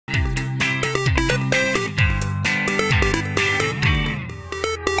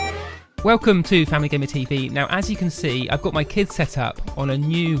Welcome to Family Gamer TV. Now, as you can see, I've got my kids set up on a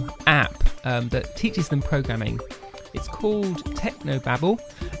new app that teaches them programming. It's called Technobabble,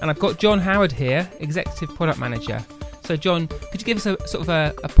 and I've got John Howard here, Executive Product Manager. So, John, could you give us a sort of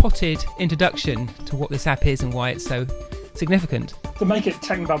a potted introduction to what this app is and why it's so significant? The Make It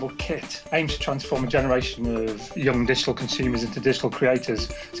Technobabble kit aims to transform a generation of young digital consumers into digital creators.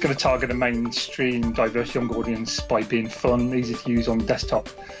 It's going to target a mainstream, diverse young audience by being fun, easy to use on desktop,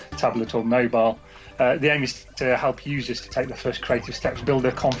 tablet or mobile. The aim is to help users to take their first creative steps, build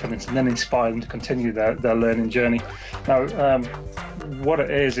their confidence and then inspire them to continue their learning journey. Now, what it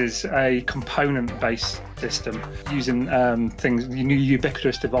is a component-based system using things, the new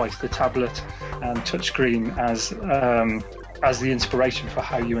ubiquitous device, the tablet and touchscreen as the inspiration for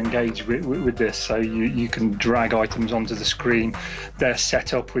how you engage with this. So you can drag items onto the screen. They're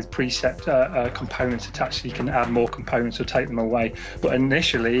set up with preset components attached, so you can add more components or take them away. But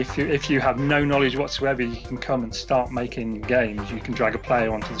initially, if you have no knowledge whatsoever, you can come and start making games. You can drag a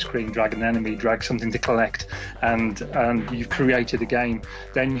player onto the screen, drag an enemy, drag something to collect, and you've created a game.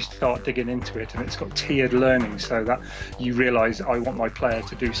 Then you start digging into it, and it's got tiered learning, so that you realise, I want my player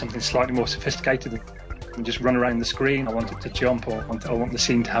to do something slightly more sophisticated and just run around the screen. I want it to jump, or I want the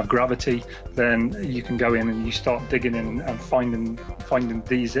scene to have gravity. Then you can go in and you start digging in and finding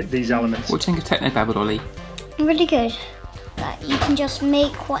these elements. What do you think of Technobabble, Ollie? Really good. You can just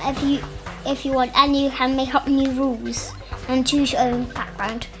make whatever if you want, and you can make up new rules and choose your own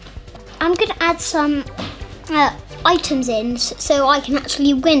background. I'm going to add some items in so I can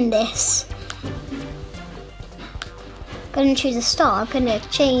actually win this. I'm going to choose a star. I'm going to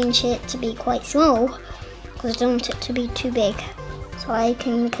change it to be quite small because I don't want it to be too big, so I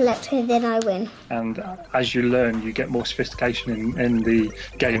can collect it, then I win. And as you learn, you get more sophistication in the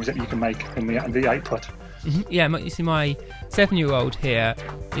games that you can make in the output. Mm-hmm. Yeah, you see my 7-year-old here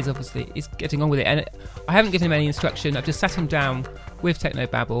is getting on with it, and I haven't given him any instruction. I've just sat him down with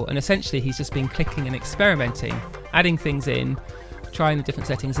Technobabble, and essentially he's just been clicking and experimenting, adding things in, trying the different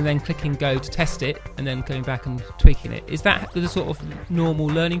settings, and then clicking go to test it, and then going back and tweaking it. Is that the sort of normal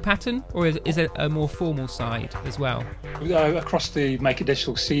learning pattern, or is it a more formal side as well? Across the Make It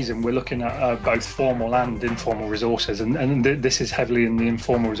Digital season, we're looking at both formal and informal resources, and this is heavily in the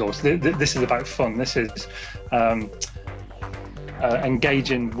informal resource. This is about fun. This is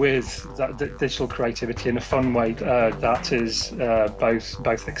engaging with that digital creativity in a fun way that is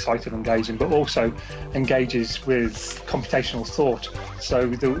both exciting and engaging, but also engages with computational thought.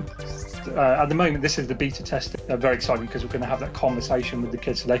 So at the moment, this is the beta test. Very exciting because we're going to have that conversation with the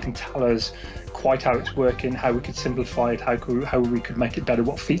kids so they can tell us quite how it's working, how we could simplify it, how we could make it better,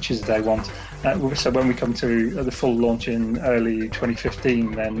 what features they want. So when we come to the full launch in early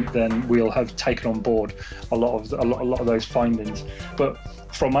 2015, then we'll have taken on board a lot of those findings. But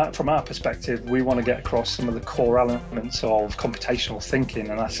from our perspective, we want to get across some of the core elements of computational thinking,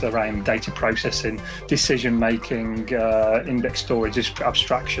 and that's around data processing, decision making, index storage,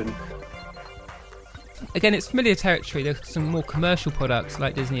 abstraction. Again, it's familiar territory. There's some more commercial products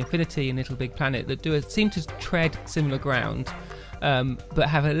like Disney Infinity and LittleBigPlanet that seem to tread similar ground, but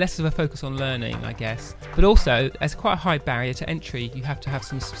have less of a focus on learning, I guess. But also, there's quite a high barrier to entry. You have to have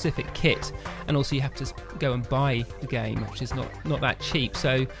some specific kit, and also you have to go and buy the game, which is not that cheap.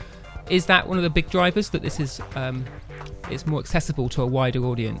 So, is that one of the big drivers, that this is it's more accessible to a wider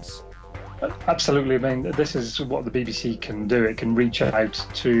audience? Absolutely. I mean, this is what the BBC can do. It can reach out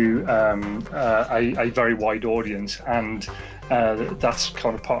to a very wide audience, and that's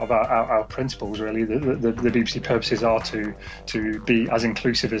kind of part of our principles, really. The BBC purposes are to be as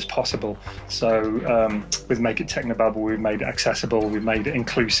inclusive as possible. So with Make It Technobabble, we've made it accessible, we've made it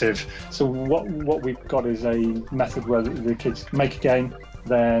inclusive. So what we've got is a method where the kids make a game,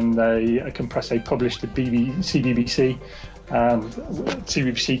 then they can press a publish to CBBC, and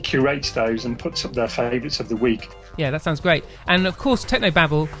CBBC curates those and puts up their favourites of the week. Yeah, that sounds great. And of course,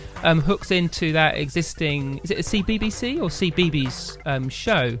 Technobabble hooks into that existing, is it a CBBC or CBeebies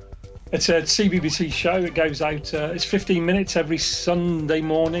show? It's a CBBC show. It goes out. It's 15 minutes every Sunday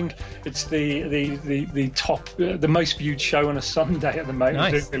morning. It's the top, the most viewed show on a Sunday at the moment.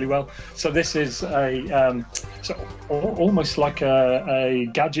 Nice. It's doing really well. So this is almost like a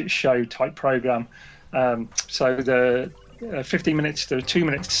gadget show type program. So the 15 minutes, there are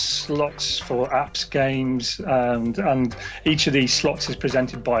 2-minute slots for apps, games, and each of these slots is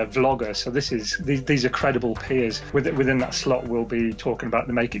presented by a vlogger. So these are credible peers. Within that slot, we'll be talking about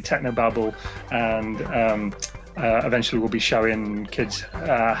the Make It Technobabble, and eventually we'll be showing kids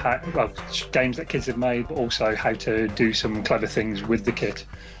games that kids have made, but also how to do some clever things with the kit.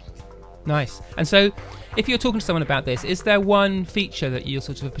 Nice. And so, if you're talking to someone about this, is there one feature that you're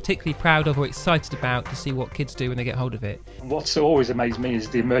sort of particularly proud of or excited about to see what kids do when they get hold of it? What's always amazed me is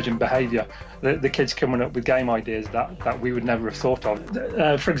the emergent behaviour. The kids coming up with game ideas that we would never have thought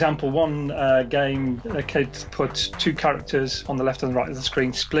of. For example, one game, a kid put 2 characters on the left and the right of the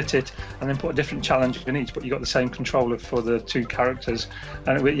screen, split it, and then put a different challenge in each, but you got the same controller for the 2 characters.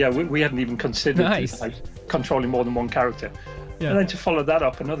 And we hadn't even considered controlling more than one character. Yeah. And then to follow that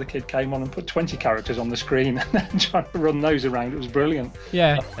up, another kid came on and put 20 characters on the screen and then trying to run those around. It was brilliant.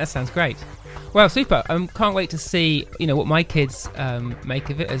 Yeah, that sounds great. Well, super. Can't wait to see, what my kids make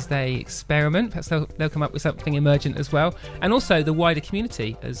of it as they experiment. Perhaps they'll come up with something emergent as well. And also the wider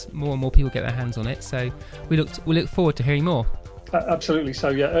community as more and more people get their hands on it. So we look forward to hearing more. Absolutely. So,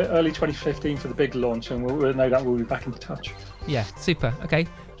 yeah, early 2015 for the big launch, and we'll no doubt we'll be back in touch. Yeah, super. Okay.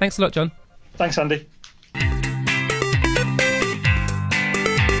 Thanks a lot, John. Thanks, Andy.